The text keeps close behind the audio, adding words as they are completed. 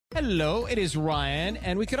Hello, it is Ryan,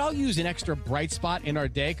 and we could all use an extra bright spot in our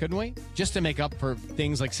day, couldn't we? Just to make up for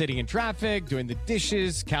things like sitting in traffic, doing the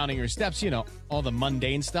dishes, counting your steps, all the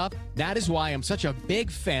mundane stuff. That is why I'm such a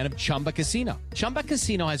big fan of Chumba Casino. Chumba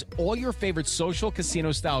Casino has all your favorite social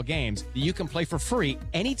casino-style games that you can play for free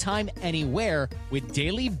anytime, anywhere with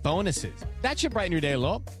daily bonuses. That should brighten your day a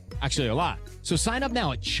little. Actually, a lot. So sign up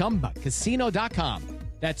now at ChumbaCasino.com.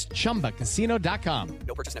 That's ChumbaCasino.com.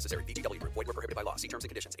 No purchase necessary. VGW Group. Void where prohibited by law. See terms and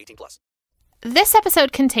conditions. 18+. This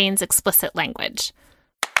episode contains explicit language.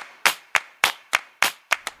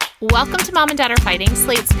 Welcome to Mom and Dad Are Fighting,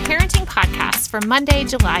 Slate's parenting podcast for Monday,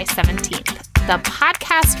 July 17th, the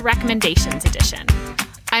podcast recommendations edition.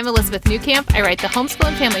 I'm Elizabeth Newcamp. I write the homeschool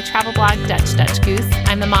and family travel blog, Dutch Goose.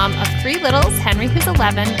 I'm the mom of three littles, Henry, who's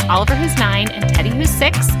 11, Oliver, who's 9, and Teddy, who's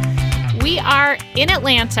 6. We are in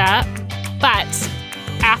Atlanta, but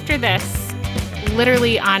after this,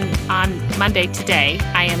 literally on Monday today,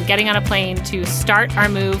 I am getting on a plane to start our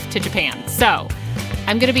move to Japan. So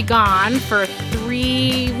I'm going to be gone for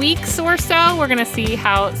 3 weeks or so. We're going to see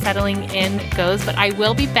how settling in goes, but I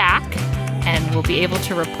will be back and we'll be able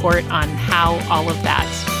to report on how all of that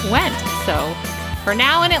went. So for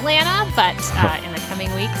now in Atlanta, but in the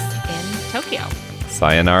coming weeks in Tokyo.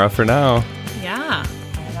 Sayonara for now. Yeah.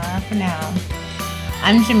 Sayonara for now.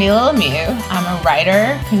 I'm Jamila Lemieux. I'm a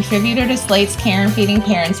writer, contributor to Slate's Care and Feeding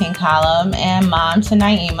Parenting column, and mom to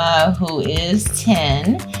Naima, who is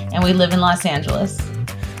 10, and we live in Los Angeles.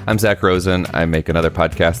 I'm Zach Rosen. I make another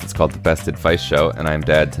podcast. It's called The Best Advice Show, and I'm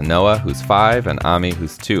dad to Noah, who's 5, and Ami,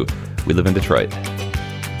 who's 2. We live in Detroit.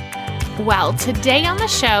 Well, today on the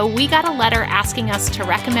show, we got a letter asking us to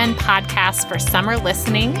recommend podcasts for summer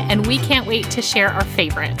listening, and we can't wait to share our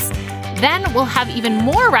favorites. Then we'll have even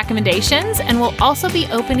more recommendations, and we'll also be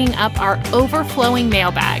opening up our overflowing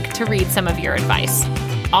mailbag to read some of your advice.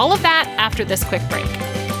 All of that after this quick break.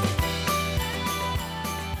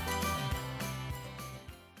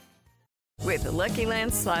 With the Lucky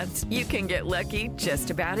Land Slots, you can get lucky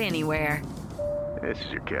just about anywhere. This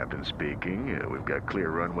is your captain speaking. We've got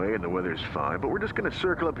clear runway and the weather's fine, but we're just going to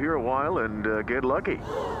circle up here a while and get lucky.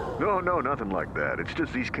 No, nothing like that. It's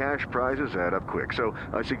just these cash prizes add up quick. So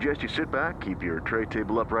I suggest you sit back, keep your tray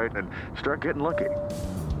table upright, and start getting lucky.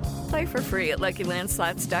 Play for free at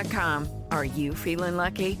LuckyLandSlots.com. Are you feeling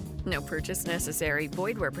lucky? No purchase necessary.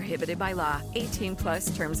 Void where prohibited by law.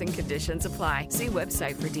 18+ terms and conditions apply. See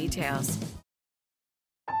website for details.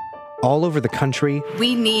 All over the country,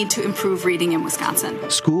 we need to improve reading in Wisconsin.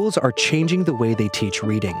 Schools are changing the way they teach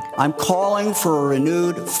reading. I'm calling for a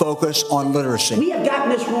renewed focus on literacy. We have gotten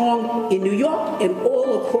this wrong in New York and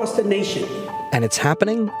all across the nation. And it's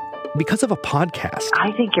happening because of a podcast.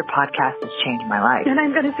 I think your podcast has changed my life. And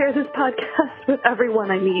I'm going to share this podcast with everyone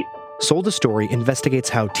I meet. Sold a Story investigates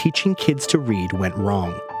how teaching kids to read went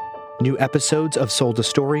wrong. New episodes of Sold a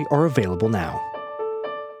Story are available now.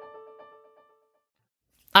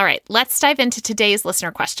 All right, let's dive into today's listener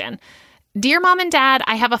question. Dear Mom and Dad,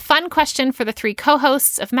 I have a fun question for the 3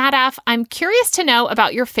 co-hosts of MADAF. I'm curious to know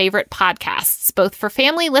about your favorite podcasts, both for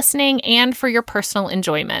family listening and for your personal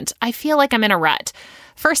enjoyment. I feel like I'm in a rut.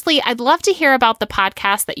 Firstly, I'd love to hear about the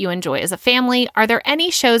podcasts that you enjoy as a family. Are there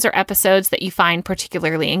any shows or episodes that you find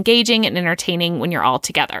particularly engaging and entertaining when you're all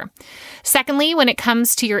together? Secondly, when it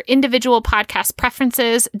comes to your individual podcast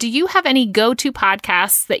preferences, do you have any go-to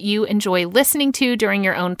podcasts that you enjoy listening to during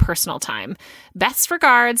your own personal time? Best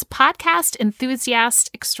regards, podcast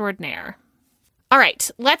enthusiast extraordinaire. All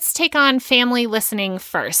right, let's take on family listening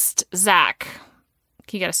first. Zach,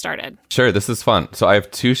 you get us started. Sure, this is fun. So I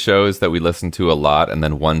have 2 shows that we listen to a lot, and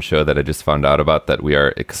then 1 show that I just found out about that we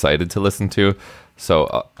are excited to listen to.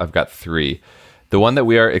 So I've got 3. The one that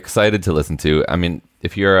we are excited to listen to, I mean,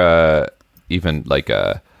 if you're even like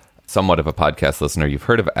a somewhat of a podcast listener, you've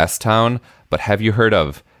heard of S-Town, but have you heard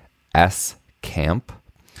of S-Camp?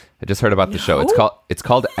 I just heard about the show. It's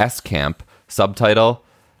called S-Camp, subtitle,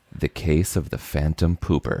 The Case of the Phantom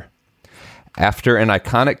Pooper. After an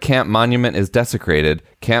iconic camp monument is desecrated,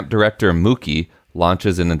 camp director Mookie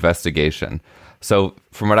launches an investigation. So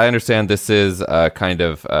from what I understand, this is a kind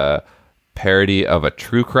of parody of a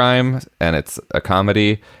true crime, and it's a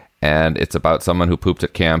comedy, and it's about someone who pooped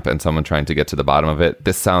at camp and someone trying to get to the bottom of it.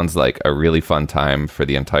 This sounds like a really fun time for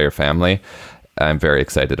the entire family. I'm very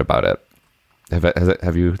excited about it.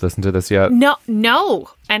 Have you listened to this yet? No.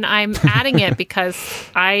 And I'm adding it because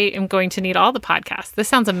I am going to need all the podcasts. This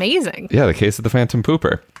sounds amazing. Yeah, The Case of the Phantom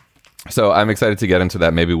Pooper. So I'm excited to get into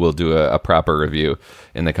that. Maybe we'll do a proper review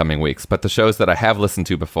in the coming weeks. But the shows that I have listened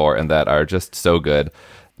to before and that are just so good.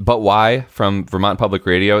 But Why from Vermont Public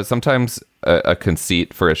Radio. Sometimes a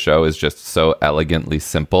conceit for a show is just so elegantly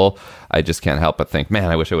simple, I just can't help but think, man,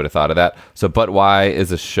 I wish I would have thought of that. So But Why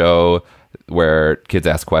is a show where kids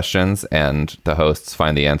ask questions and the hosts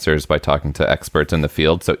find the answers by talking to experts in the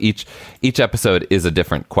field. So each episode is a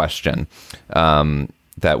different question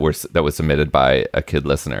that was submitted by a kid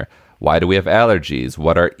listener. Why do we have allergies?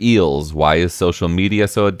 What are eels? Why is social media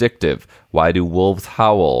so addictive? Why do wolves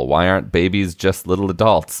howl? Why aren't babies just little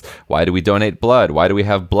adults? Why do we donate blood? Why do we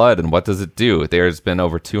have blood? And what does it do? There's been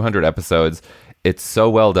over 200 episodes. It's so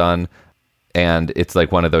well done. And it's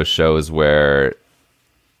like one of those shows where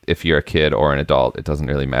if you're a kid or an adult, it doesn't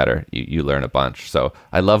really matter. You learn a bunch. So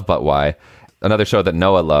I love But Why. Another show that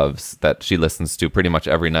Noah loves that she listens to pretty much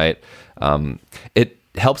every night. It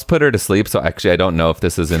helps put her to sleep. So actually, I don't know if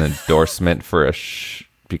this is an endorsement for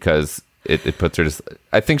because it puts her to sleep.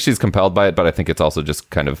 I think she's compelled by it, but I think it's also just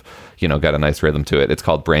kind of, got a nice rhythm to it. It's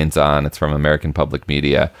called Brains On. It's from American Public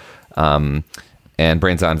Media. And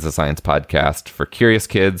Brains On is a science podcast for curious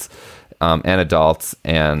kids and adults.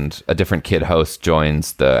 And a different kid host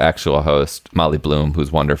joins the actual host, Molly Bloom,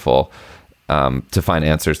 who's wonderful, to find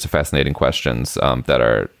answers to fascinating questions that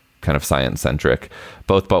are kind of science-centric.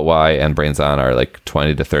 Both But Why and Brains On are like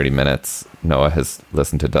 20 to 30 minutes. Noah has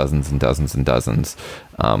listened to dozens and dozens and dozens,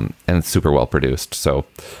 and it's super well produced. So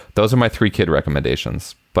those are my 3 kid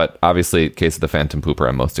recommendations. But obviously, Case of the Phantom Pooper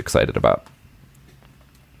I'm most excited about.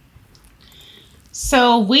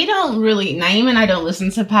 So we don't really, Naeem and I don't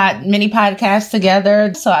listen to many podcasts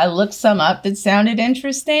together. So I looked some up that sounded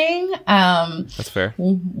interesting. That's fair.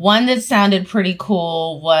 One that sounded pretty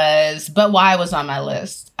cool was, But Why was on my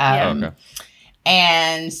list. Okay.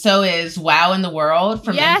 And so is Wow in the World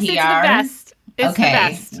from NPR. It's the best. It's the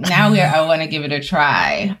best. Now I want to give it a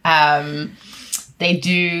try. They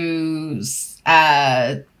do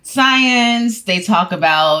science. They talk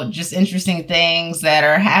about just interesting things that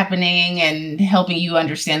are happening and helping you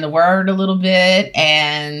understand the word a little bit.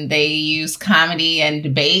 And they use comedy and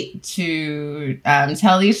debate to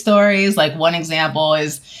tell these stories. Like one example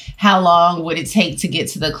is, how long would it take to get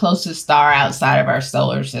to the closest star outside of our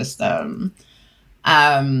solar system?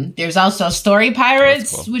 There's also Story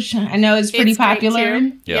Pirates, cool, which I know is pretty popular.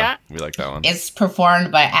 Yeah, we like that one. It's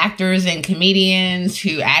performed by actors and comedians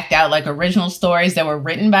who act out like original stories that were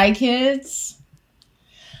written by kids.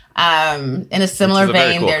 In a similar vein,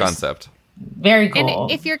 very cool there's concept. Very cool.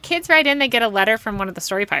 And if your kids write in, they get a letter from one of the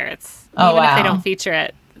Story Pirates. Oh, Even wow. if they don't feature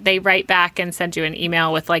it, they write back and send you an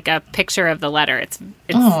email with like a picture of the letter.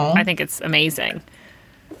 I think it's amazing.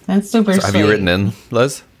 That's super sweet. Have you written in,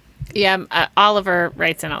 Liz? Yeah, Oliver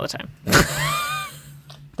writes in all the time.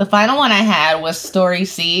 The final one I had was Story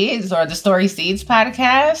Seeds, or the Story Seeds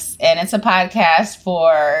podcast. And it's a podcast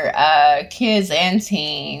for kids and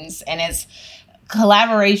teens. And it's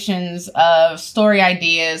collaborations of story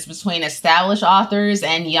ideas between established authors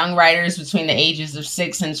and young writers between the ages of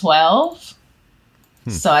 6 and 12.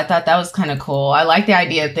 So I thought that was kind of cool. I like the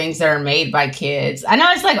idea of things that are made by kids. I know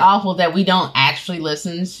it's like awful that we don't actually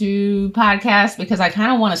listen to podcasts, because I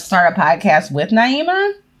kind of want to start a podcast with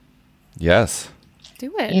Naima. Yes.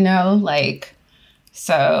 Do it.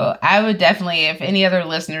 So I would definitely, if any other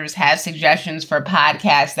listeners have suggestions for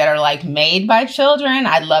podcasts that are like made by children,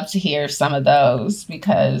 I'd love to hear some of those,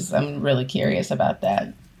 because I'm really curious about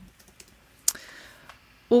that.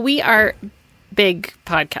 Well, we are big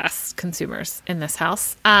podcast consumers in this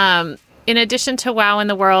house. In addition to Wow in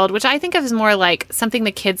the World, which I think of as more like something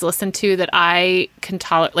the kids listen to that I can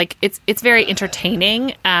tolerate. Like it's very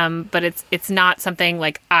entertaining, but it's not something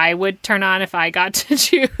like I would turn on if I got to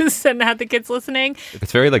choose and had the kids listening.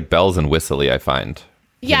 It's very like bells and whistly, I find.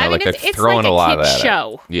 Yeah, you know, it's like a kid's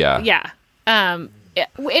show. Yeah.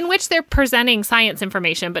 In which they're presenting science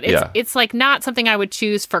information, but it's like not something I would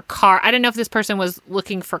choose for car. I don't know if this person was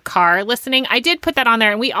looking for car listening. I did put that on there,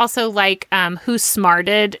 and we also like Who's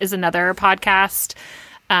Smarted is another podcast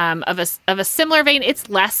of a similar vein. It's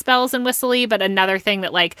less bells and whistly, but another thing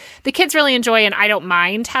that like the kids really enjoy, and I don't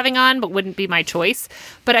mind having on, but wouldn't be my choice.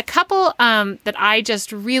 But a couple that I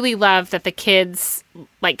just really love that the kids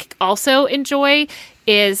like also enjoy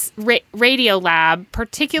is Radio Lab,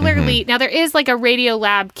 particularly. Now there is like a Radio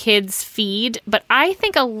Lab kids feed, but I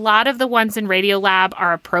think a lot of the ones in Radio Lab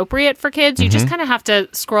are appropriate for kids. You just kind of have to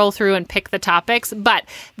scroll through and pick the topics, but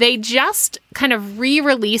they just kind of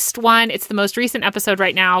re-released one. It's the most recent episode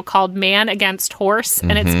right now called Man Against Horse,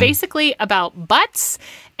 and it's basically about butts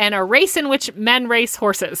and a race in which men race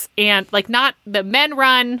horses, and like not the men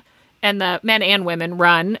run and the men and women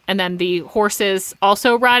run, and then the horses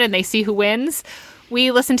also run and they see who wins. We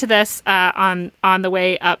listened to this on the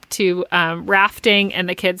way up to rafting, and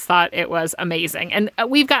the kids thought it was amazing. And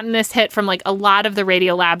we've gotten this hit from like a lot of the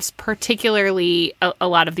Radio Labs, particularly a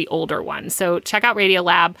lot of the older ones. So check out Radio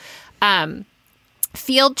Lab.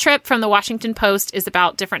 Field Trip from the Washington Post is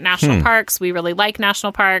about different national parks. We really like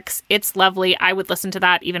national parks. It's lovely. I would listen to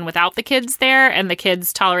that even without the kids there, and the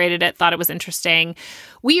kids tolerated it, thought it was interesting.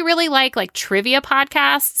 We really like trivia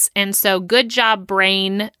podcasts, and so Good Job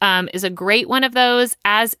Brain is a great one of those,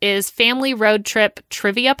 as is Family Road Trip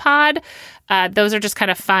Trivia Pod. Those are just kind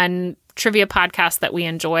of fun trivia podcasts that we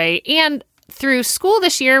enjoy. And through school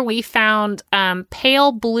this year, we found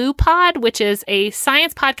Pale Blue Pod, which is a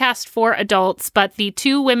science podcast for adults, but the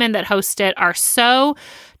two women that host it are so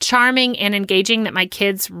charming and engaging that my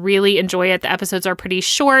kids really enjoy it. The episodes are pretty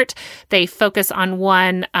short. They focus on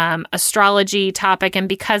one astrology topic, and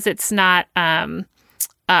because it's not...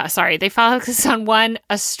 they focus on one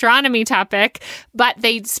astronomy topic, but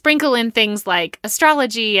they sprinkle in things like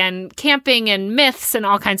astrology and camping and myths and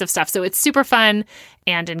all kinds of stuff. So it's super fun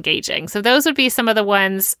and engaging. So those would be some of the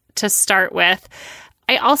ones to start with.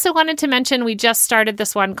 I also wanted to mention we just started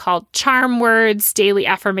this one called Charm Words Daily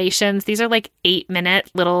Affirmations. These are like 8-minute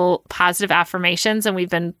little positive affirmations, and we've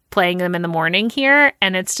been playing them in the morning here.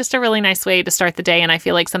 And it's just a really nice way to start the day. And I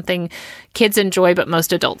feel like something kids enjoy, but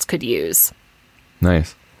most adults could use.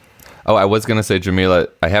 Nice. Oh, I was going to say, Jamila,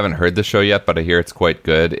 I haven't heard the show yet, but I hear it's quite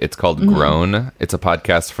good. It's called Grown. It's a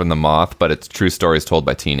podcast from The Moth, but it's true stories told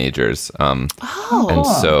by teenagers. And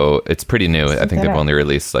so it's pretty new. I think they've only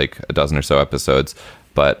released like a dozen or so episodes,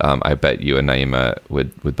 but I bet you and Naima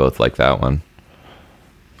would both like that one.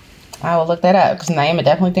 I will look that up because Naima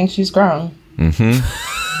definitely thinks she's grown. Mm-hmm.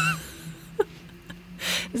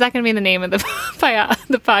 Is that going to be the name of the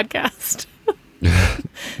podcast?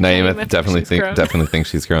 Naima definitely thinks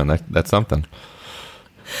she's grown. That's something.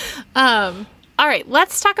 All right,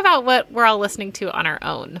 let's talk about what we're all listening to on our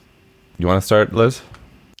own. You want to start, Liz?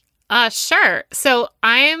 Sure. So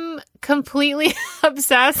I'm completely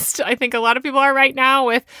obsessed. I think a lot of people are right now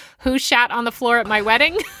with Who Shat on the Floor at My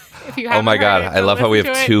Wedding. If you oh my God, I love how we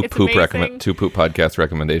have two poop podcast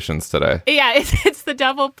recommendations today. Yeah, it's the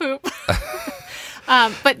double poop.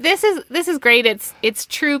 But this is great. It's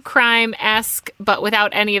true crime-esque, but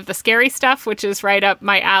without any of the scary stuff, which is right up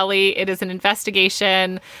my alley. It is an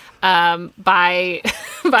investigation by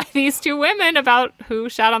these two women about who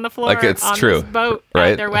shot on the floor on this boat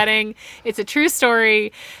at their wedding. It's a true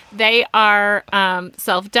story. They are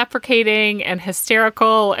self-deprecating and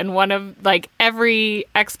hysterical, and one of every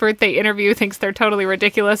expert they interview thinks they're totally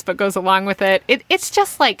ridiculous, but goes along with it. It's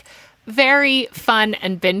just very fun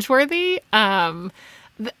and binge-worthy.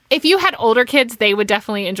 If you had older kids, they would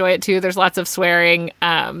definitely enjoy it too. There's lots of swearing.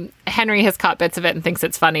 Henry has caught bits of it and thinks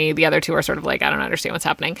it's funny. The other two are sort of I don't understand what's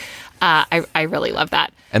happening. I really love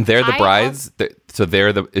that. And they're the brides, so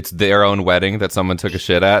it's their own wedding that someone took a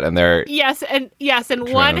shit at, and they're yes, and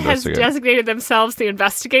one has designated themselves the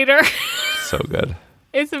investigator. So good.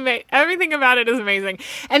 It's amazing. Everything about it is amazing.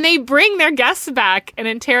 And they bring their guests back and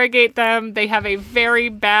interrogate them. They have a very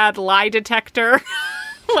bad lie detector.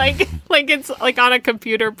 It's on a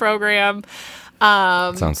computer program.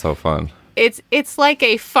 Sounds so fun. It's like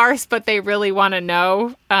a farce, but they really want to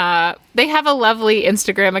know. They have a lovely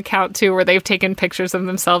Instagram account too, where they've taken pictures of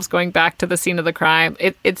themselves going back to the scene of the crime.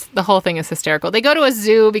 It's the whole thing is hysterical. They go to a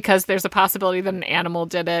zoo because there's a possibility that an animal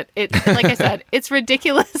did it. Like I said, it's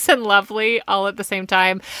ridiculous and lovely all at the same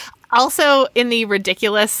time. Also, in the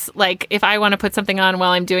ridiculous, if I want to put something on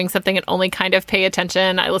while I'm doing something and only kind of pay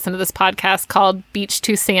attention, I listen to this podcast called Beach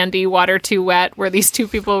Too Sandy, Water Too Wet, where these two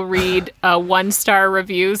people read 1-star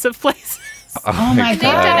reviews of places. Oh my God. They've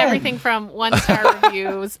done everything from 1-star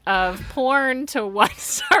reviews of porn to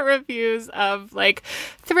 1-star reviews of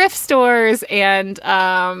thrift stores and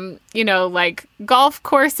golf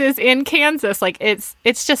courses in Kansas.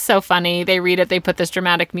 It's just so funny. They read it, they put this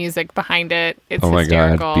dramatic music behind it. It's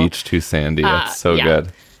hysterical. God, Beach Too Sandy. That's so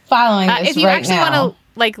good. Following this if you right actually now.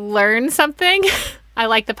 want to learn something, I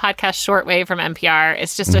like the podcast Shortwave from NPR.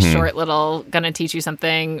 It's just a short little gonna teach you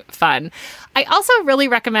something fun. I also really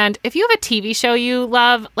recommend, if you have a TV show you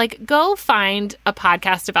love, go find a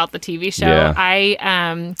podcast about the TV show. Yeah.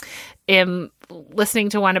 I am listening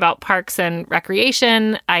to one about Parks and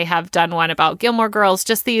Recreation. I have done one about Gilmore Girls,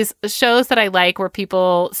 just these shows that I like where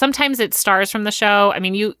people, sometimes it stars from the show. I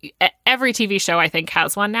mean, every TV show I think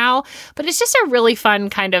has one now, but it's just a really fun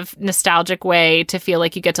kind of nostalgic way to feel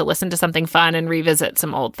like you get to listen to something fun and revisit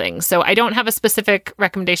some old things. So I don't have a specific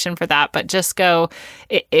recommendation for that, but just go,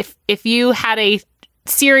 if you had a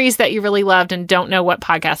series that you really loved and don't know what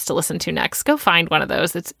podcast to listen to next, go find one of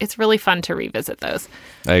those. It's really fun to revisit those.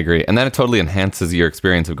 I agree. And then it totally enhances your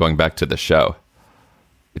experience of going back to the show.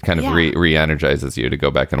 It kind of re-energizes you to go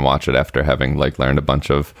back and watch it after having like learned a bunch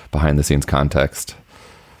of behind the scenes context.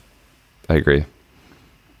 I agree.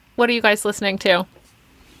 What are you guys listening to?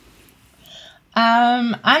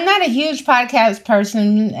 I'm not a huge podcast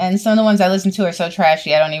person, and some of the ones I listen to are so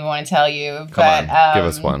trashy I don't even want to tell you. Come on, give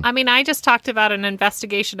us one. I mean, I just talked about an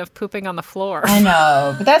investigation of pooping on the floor. I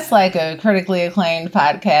know, but that's like a critically acclaimed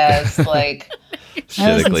podcast. Like,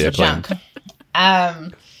 critically acclaimed. Junk.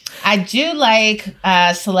 I do like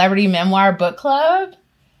Celebrity Memoir Book Club.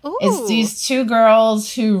 Ooh. It's these two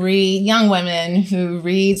girls young women who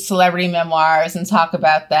read celebrity memoirs and talk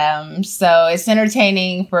about them. So it's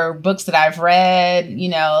entertaining for books that I've read. You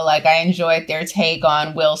know, like I enjoyed their take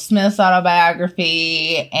on Will Smith's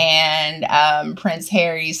autobiography and Prince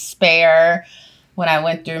Harry's Spare. When I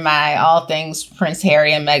went through my all things Prince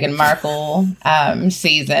Harry and Meghan Markle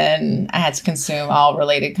season, I had to consume all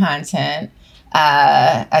related content.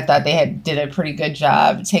 I thought they did a pretty good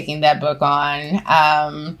job taking that book on.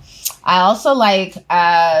 I also like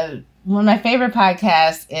one of my favorite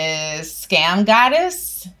podcasts is Scam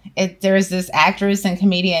Goddess. There's this actress and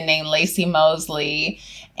comedian named Lacey Mosley,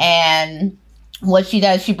 and what she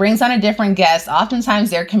does, she brings on a different guest. Oftentimes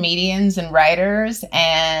they're comedians and writers,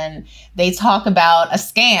 and they talk about a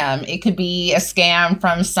scam. It could be a scam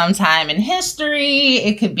from some time in history.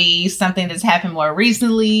 It could be something that's happened more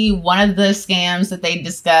recently. One of the scams that they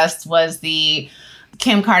discussed was the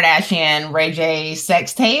Kim Kardashian Ray J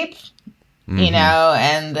sex tape, you know,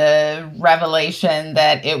 and the revelation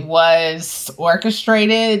that it was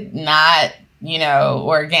orchestrated, not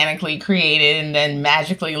organically created and then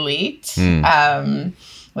magically leaked,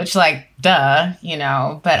 which like, duh,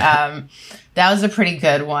 but that was a pretty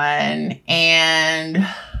good one. And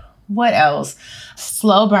what else?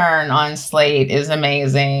 Slow Burn on Slate is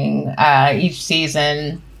amazing. Each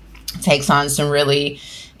season takes on some really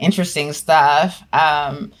interesting stuff.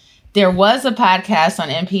 There was a podcast on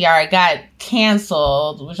NPR. It got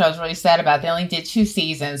canceled, which I was really sad about. They only did 2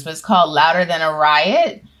 seasons, but it's called Louder Than a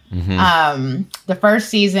Riot. The first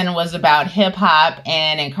season was about hip hop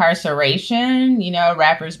and incarceration,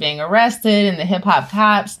 rappers being arrested and the hip hop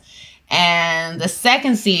cops. And the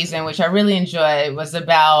second season, which I really enjoyed, was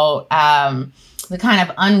about the kind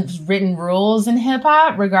of unwritten rules in hip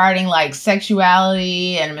hop regarding like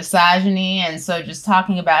sexuality and misogyny. And so just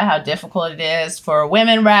talking about how difficult it is for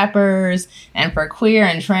women rappers and for queer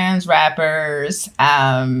and trans rappers,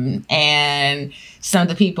 and some of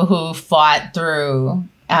the people who fought through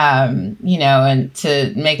and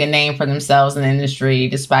to make a name for themselves in the industry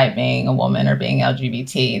despite being a woman or being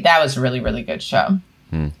LGBT. That was a really, really good show.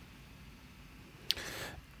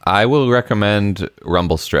 I will recommend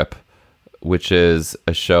Rumble Strip, which is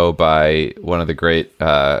a show by one of the great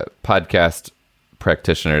podcast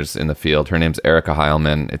practitioners in the field. Her name's Erica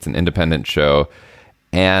Heilman. It's an independent show,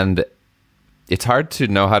 and it's hard to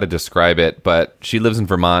know how to describe it, but she lives in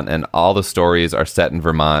Vermont, and all the stories are set in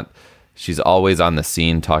Vermont. She's always on the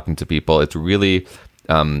scene talking to people. It's really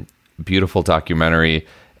beautiful documentary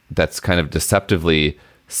that's kind of deceptively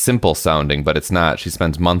simple sounding, but it's not. She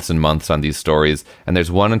spends months and months on these stories. And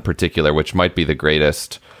there's one in particular, which might be the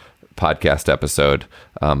greatest podcast episode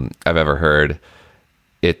I've ever heard.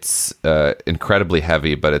 It's incredibly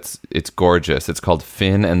heavy, but it's gorgeous. It's called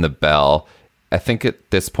Finn and the Bell. I think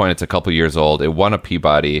at this point it's a couple years old. It won a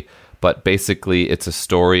Peabody, but basically it's a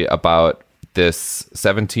story about this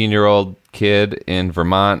 17-year-old kid in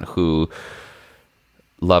Vermont who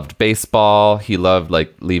loved baseball. He loved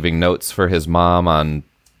like leaving notes for his mom on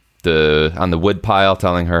the wood pile,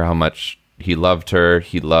 telling her how much he loved her.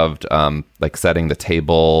 He loved like setting the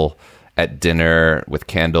table at dinner with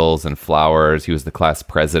candles and flowers. He was the class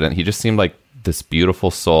president. He just seemed like this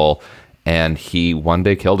beautiful soul, and he one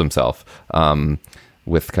day killed himself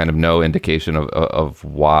with kind of no indication of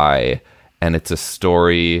why. And it's a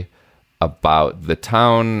story about the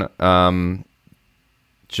town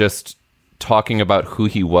just talking about who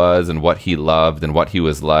he was and what he loved and what he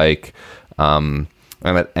was like. And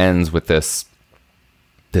it ends with this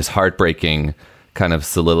heartbreaking kind of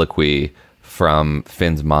soliloquy from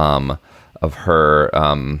Finn's mom of her.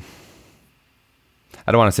 I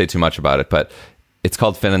don't want to say too much about it, but it's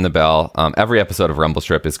called Finn and the Bell. Every episode of Rumble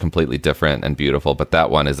Strip is completely different and beautiful, but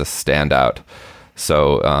that one is a standout.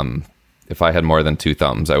 So if I had more than 2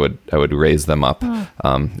 thumbs, I would raise them up.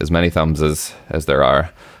 As many thumbs as there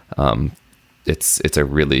are. It's a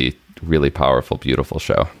really, really powerful, beautiful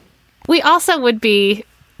show. We also would be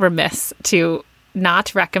remiss to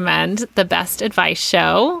not recommend the Best Advice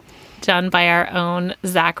Show. done by our own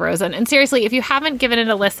Zach Rosen. And seriously, if you haven't given it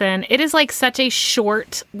a listen, it is like such a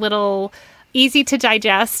short little, easy to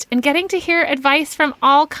digest, and getting to hear advice from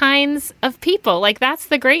all kinds of people. Like, that's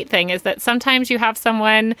the great thing, is that sometimes you have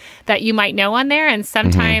someone that you might know on there, and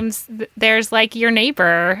sometimes there's like your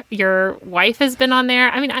neighbor, your wife has been on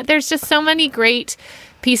there. I mean, there's just so many great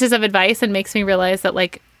pieces of advice, and makes me realize that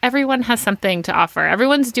like everyone has something to offer.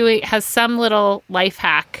 Everyone's has some little life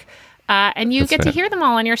hack, and you get to hear them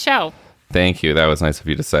all on your show. Thank you. That was nice of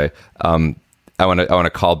you to say. I want to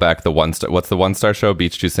call back the 1-star. What's the 1-star show?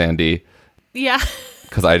 Beach Too Sandy. Yeah.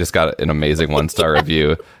 Because I just got an amazing 1-star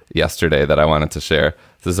review yesterday that I wanted to share.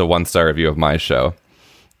 This is a 1-star review of my show.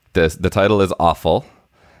 The title is awful,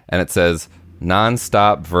 and it says,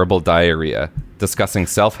 "Non-stop verbal diarrhea, discussing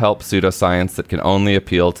self-help pseudoscience that can only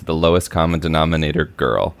appeal to the lowest common denominator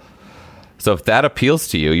girl." So if that appeals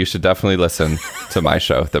to you, you should definitely listen to my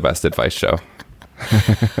show, The Best Advice Show.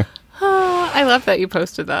 Oh, I love that you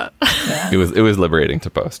posted that. It was liberating to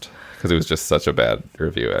post, because it was just such a bad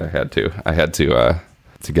review. I had to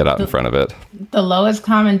get out in front of it. The lowest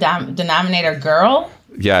common denominator girl?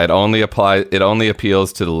 Yeah, it only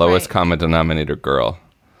appeals to the lowest common denominator girl.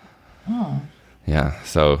 Oh. Yeah,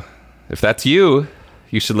 so if that's you,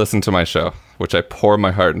 you should listen to my show, which I pour my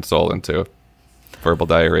heart and soul into. Verbal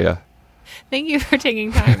diarrhea. Thank you for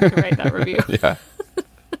taking time to write that review. Yeah.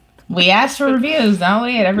 We ask for reviews, don't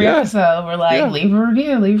we? At every episode, we're like, leave a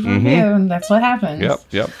review, and that's what happens.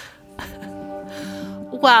 Yep.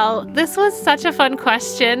 Well, this was such a fun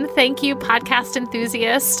question. Thank you, podcast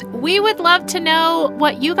enthusiast. We would love to know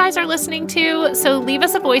what you guys are listening to, so leave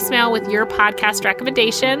us a voicemail with your podcast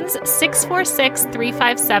recommendations,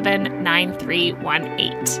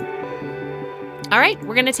 646-357-9318. All right,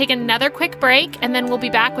 we're going to take another quick break, and then we'll be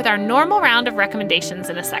back with our normal round of recommendations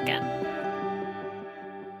in a second.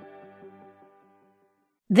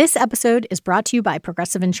 This episode is brought to you by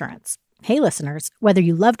Progressive Insurance. Hey, listeners, whether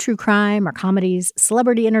you love true crime or comedies,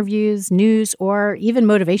 celebrity interviews, news, or even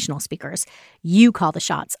motivational speakers, you call the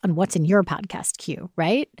shots on what's in your podcast queue,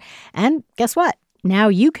 right? And guess what? Now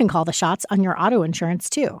you can call the shots on your auto insurance,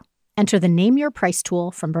 too. Enter the Name Your Price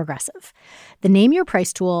tool from Progressive. The Name Your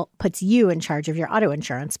Price tool puts you in charge of your auto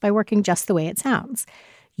insurance by working just the way it sounds.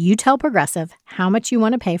 You tell Progressive how much you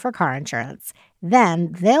want to pay for car insurance.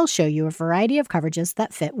 Then they'll show you a variety of coverages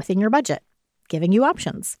that fit within your budget, giving you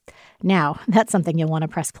options. Now, that's something you'll want to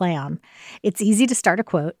press play on. It's easy to start a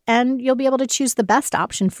quote, and you'll be able to choose the best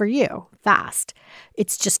option for you fast.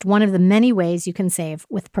 It's just one of the many ways you can save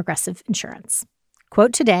with Progressive Insurance.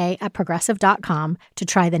 Quote today at Progressive.com to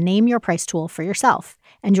try the Name Your Price tool for yourself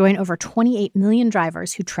and join over 28 million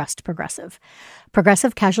drivers who trust Progressive.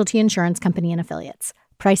 Progressive Casualty Insurance Company and Affiliates.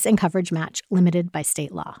 Price and coverage match limited by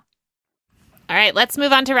state law. All right, let's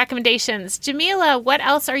move on to recommendations. Jamila, what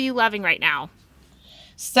else are you loving right now?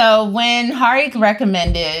 So when Harik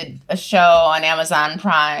recommended a show on Amazon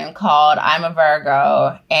Prime called I'm a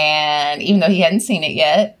Virgo, and even though he hadn't seen it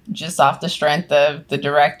yet, just off the strength of the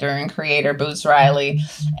director and creator, Boots Riley,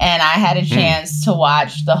 and I had a chance to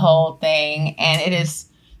watch the whole thing, and it is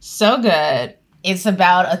so good. It's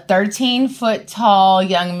about a 13-foot tall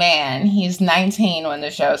young man. He's 19 when the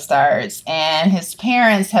show starts, and his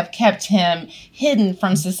parents have kept him hidden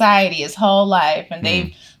from society his whole life, and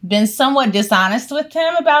they've been somewhat dishonest with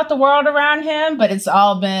him about the world around him, but it's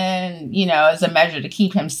all been, as a measure to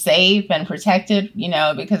keep him safe and protected,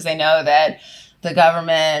 because they know that the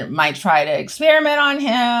government might try to experiment on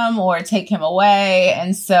him or take him away.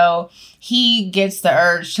 And so he gets the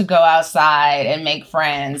urge to go outside and make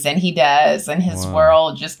friends, and he does. And his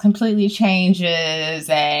world just completely changes,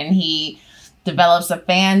 and he develops a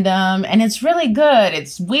fandom, and it's really good.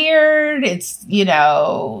 It's weird. It's,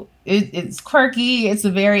 it's quirky. It's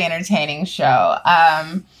a very entertaining show.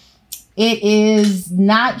 It is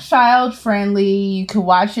not child friendly. You could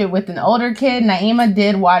watch it with an older kid. Naima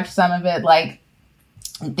did watch some of it.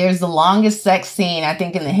 There's the longest sex scene, I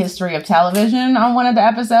think, in the history of television on one of the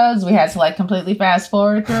episodes. We had to completely fast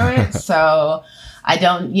forward through it. So I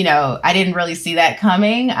didn't really see that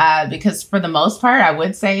coming because for the most part, I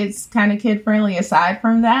would say it's kind of kid friendly aside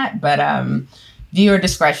from that. But viewer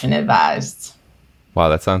discretion advised. Wow,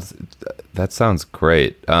 that sounds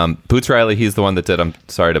great. Boots Riley, he's the one that did I'm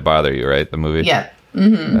Sorry to Bother You, right? The movie? Yeah.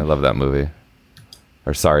 Mm-hmm. I love that movie.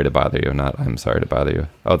 Or Sorry to Bother You, not I'm Sorry to Bother You.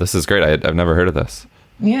 Oh, this is great. I've never heard of this.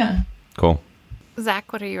 Yeah. Cool.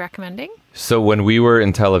 Zach, what are you recommending? So when we were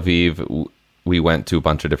in Tel Aviv, we went to a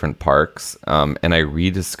bunch of different parks, and I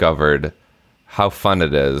rediscovered how fun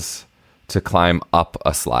it is to climb up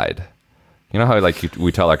a slide. You know how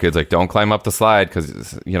we tell our kids don't climb up the slide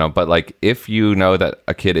because but if you know that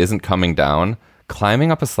a kid isn't coming down,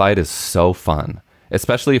 climbing up a slide is so fun,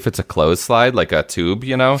 especially if it's a closed slide, like a tube,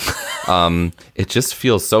 It just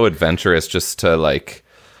feels so adventurous just to like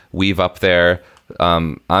weave up there.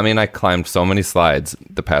 I climbed so many slides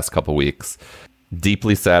the past couple weeks.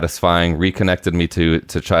 Deeply satisfying, reconnected me to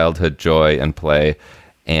childhood joy and play.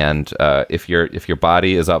 And if your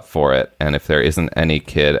body is up for it, and if there isn't any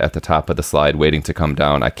kid at the top of the slide waiting to come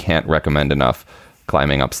down, I can't recommend enough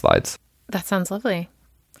climbing up slides. That sounds lovely.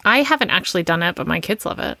 I haven't actually done it, but my kids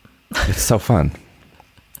love it. It's so fun.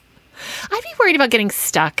 I'd be worried about getting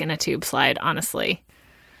stuck in a tube slide, honestly.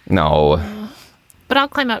 No. But I'll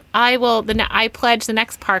climb up. I pledge the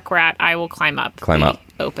next park we're at, I will climb up. Climb up.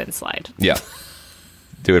 Open slide. Yeah.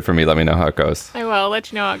 Do it for me. Let me know how it goes. I will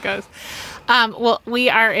let you know how it goes. Well, we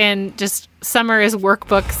are in just summer is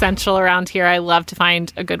workbook central around here. I love to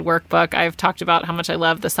find a good workbook. I've talked about how much I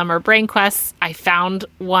love the summer brain quests. I found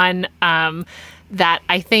one that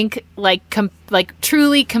I think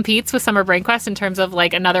truly competes with Summer Brain Quest in terms of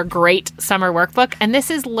like another great summer workbook. And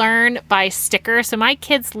this is Learn by Sticker. So my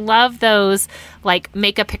kids love those like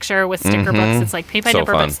make a picture with sticker books. It's like paint by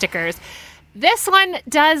number but stickers. This one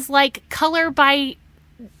does like color by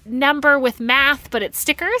number with math, but it's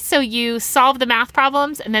stickers. So you solve the math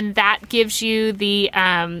problems and then that gives you the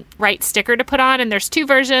right sticker to put on. And there's two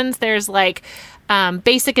versions. There's like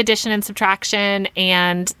basic addition and subtraction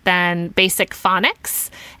and then basic phonics.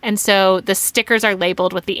 And so the stickers are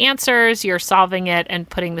labeled with the answers. You're solving it and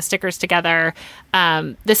putting the stickers together.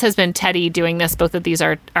 This has been Teddy doing this. Both of these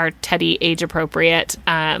are Teddy age appropriate.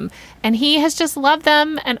 And he has just loved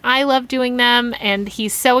them and I love doing them. And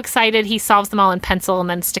he's so excited. He solves them all in pencil and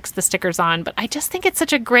then sticks the stickers on. But I just think it's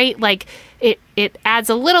such a great, it adds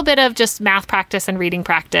a little bit of just math practice and reading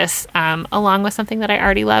practice along with something that I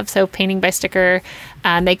already love. So painting by sticker.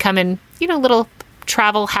 They come in, little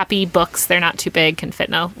travel happy books. They're not too big, can fit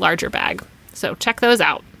in a larger bag. So check those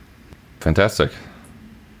out. Fantastic.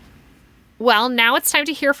 Well, now it's time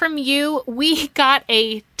to hear from you. We got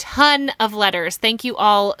a ton of letters. Thank you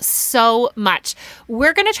all so much.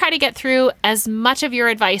 We're going to try to get through as much of your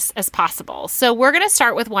advice as possible. So we're going to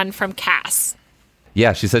start with one from Cass.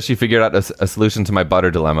 Yeah, she says she figured out a solution to my butter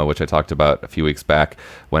dilemma, which I talked about a few weeks back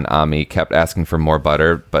when Ami kept asking for more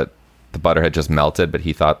butter, but the butter had just melted, but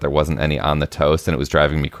he thought there wasn't any on the toast, and it was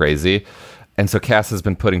driving me crazy. And so Cass has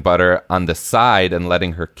been putting butter on the side and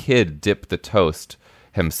letting her kid dip the toast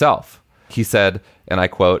himself. He said, and I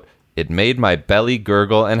quote, "It made my belly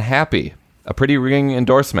gurgle and happy." A pretty ringing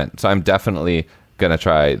endorsement. So I'm definitely going to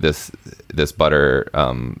try this butter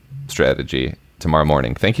strategy tomorrow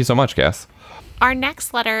morning. Thank you so much, Cass. Our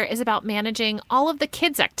next letter is about managing all of the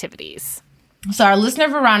kids' activities. So our listener,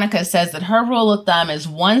 Veronica, says that her rule of thumb is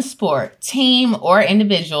one sport, team or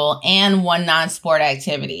individual, and one non-sport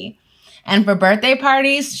activity. And for birthday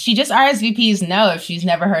parties, she just RSVPs no if she's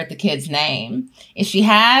never heard the kid's name. If she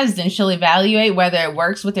has, then she'll evaluate whether it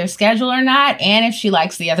works with their schedule or not, and if she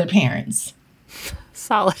likes the other parents.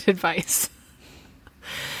 Solid advice.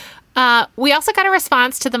 We also got a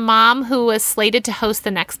response to the mom who was slated to host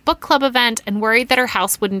the next book club event and worried that her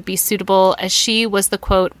house wouldn't be suitable as she was the,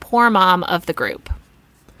 quote, poor mom of the group.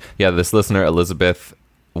 Yeah, this listener, Elizabeth,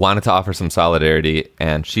 wanted to offer some solidarity,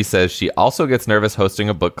 and she says she also gets nervous hosting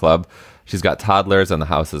a book club. She's got toddlers and the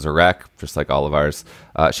house is a wreck, just like all of ours.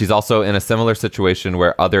 She's also in a similar situation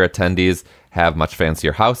where other attendees have much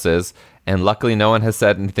fancier houses, and luckily no one has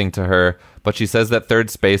said anything to her, but she says that third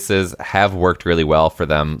spaces have worked really well for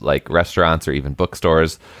them, like restaurants or even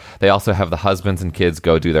bookstores. They also have the husbands and kids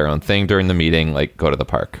go do their own thing during the meeting, like go to the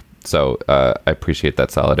park. So I appreciate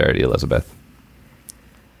that solidarity, Elizabeth.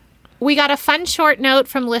 We got a fun short note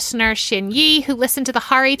from listener Shin Yi, who listened to the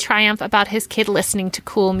Hari Triumph about his kid listening to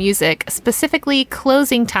cool music, specifically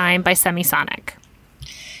Closing Time by Semisonic.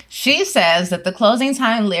 She says that the Closing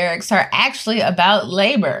Time lyrics are actually about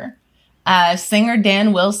labor. Singer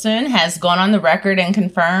Dan Wilson has gone on the record and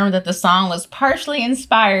confirmed that the song was partially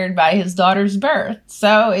inspired by his daughter's birth.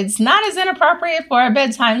 So it's not as inappropriate for a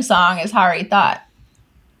bedtime song as Hari thought.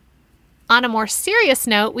 On a more serious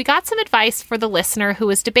note, we got some advice for the listener who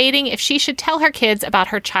was debating if she should tell her kids about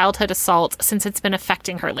her childhood assault since it's been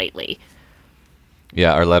affecting her lately.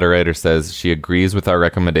 Yeah, our letter writer says she agrees with our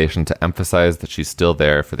recommendation to emphasize that she's still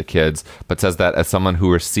there for the kids, but says that as someone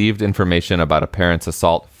who received information about a parent's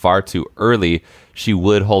assault far too early, she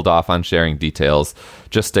would hold off on sharing details.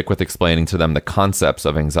 Just stick with explaining to them the concepts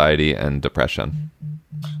of anxiety and depression.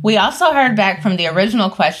 We also heard back from the original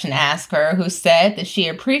question asker, who said that she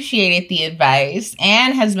appreciated the advice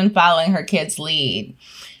and has been following her kids' lead.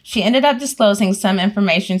 She ended up disclosing some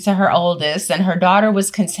information to her oldest, and her daughter was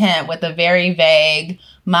content with a very vague,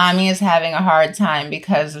 "Mommy is having a hard time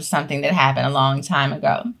because of something that happened a long time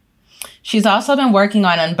ago." She's also been working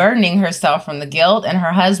on unburdening herself from the guilt, and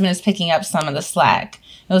her husband is picking up some of the slack.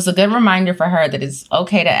 It was a good reminder for her that it's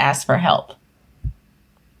okay to ask for help.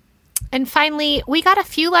 And finally, we got a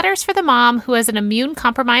few letters for the mom who has an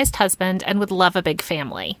immune-compromised husband and would love a big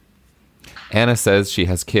family. Anna says she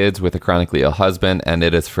has kids with a chronically ill husband, and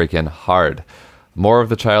it is freaking hard. More of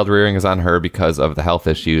the child rearing is on her because of the health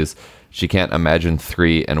issues. She can't imagine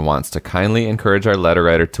 3 and wants to kindly encourage our letter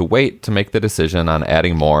writer to wait to make the decision on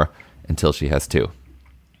adding more until she has 2.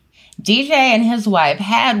 DJ and his wife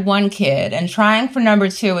had 1 kid, and trying for number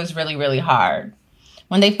 2 is really, really hard.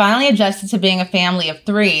 When they finally adjusted to being a family of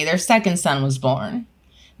 3, their second son was born.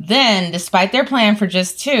 Then, despite their plan for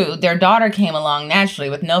just 2, their daughter came along naturally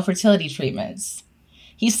with no fertility treatments.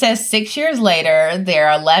 He says 6 years later,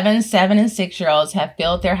 their 11, 7, and 6-year-olds have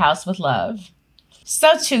filled their house with love.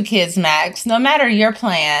 So 2 kids, Max, no matter your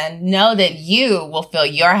plan, know that you will fill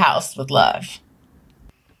your house with love.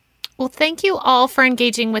 Well, thank you all for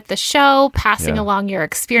engaging with the show, passing along your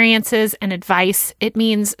experiences and advice. It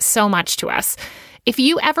means so much to us. If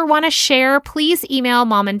you ever want to share, please email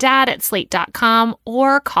momanddad@slate.com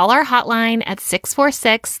or call our hotline at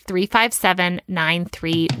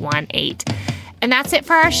 646-357-9318. And that's it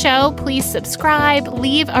for our show. Please subscribe,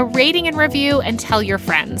 leave a rating and review, and tell your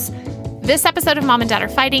friends. This episode of Mom and Dad Are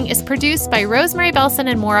Fighting is produced by Rosemary Belson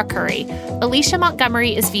and Maura Curry. Alicia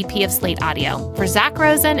Montgomery is VP of Slate Audio. For Zach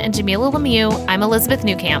Rosen and Jamila Lemieux, I'm Elizabeth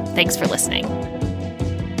Newcamp. Thanks for listening.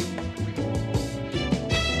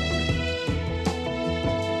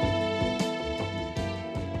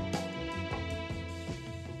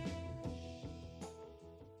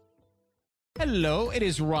 Hello, it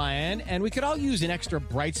is Ryan, and we could all use an extra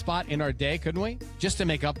bright spot in our day, couldn't we? Just to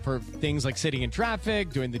make up for things like sitting in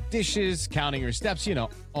traffic, doing the dishes, counting your steps,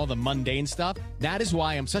 all the mundane stuff. That is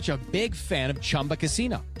why I'm such a big fan of Chumba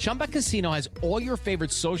Casino. Chumba Casino has all your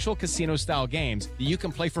favorite social casino-style games that you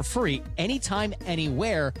can play for free anytime,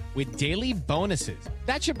 anywhere with daily bonuses.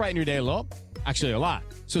 That should brighten your day a little. Actually, a lot.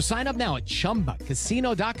 So sign up now at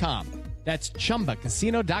ChumbaCasino.com. That's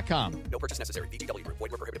ChumbaCasino.com. No purchase necessary. VGW Group.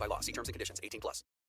 Void where prohibited by law. See terms and conditions. 18+.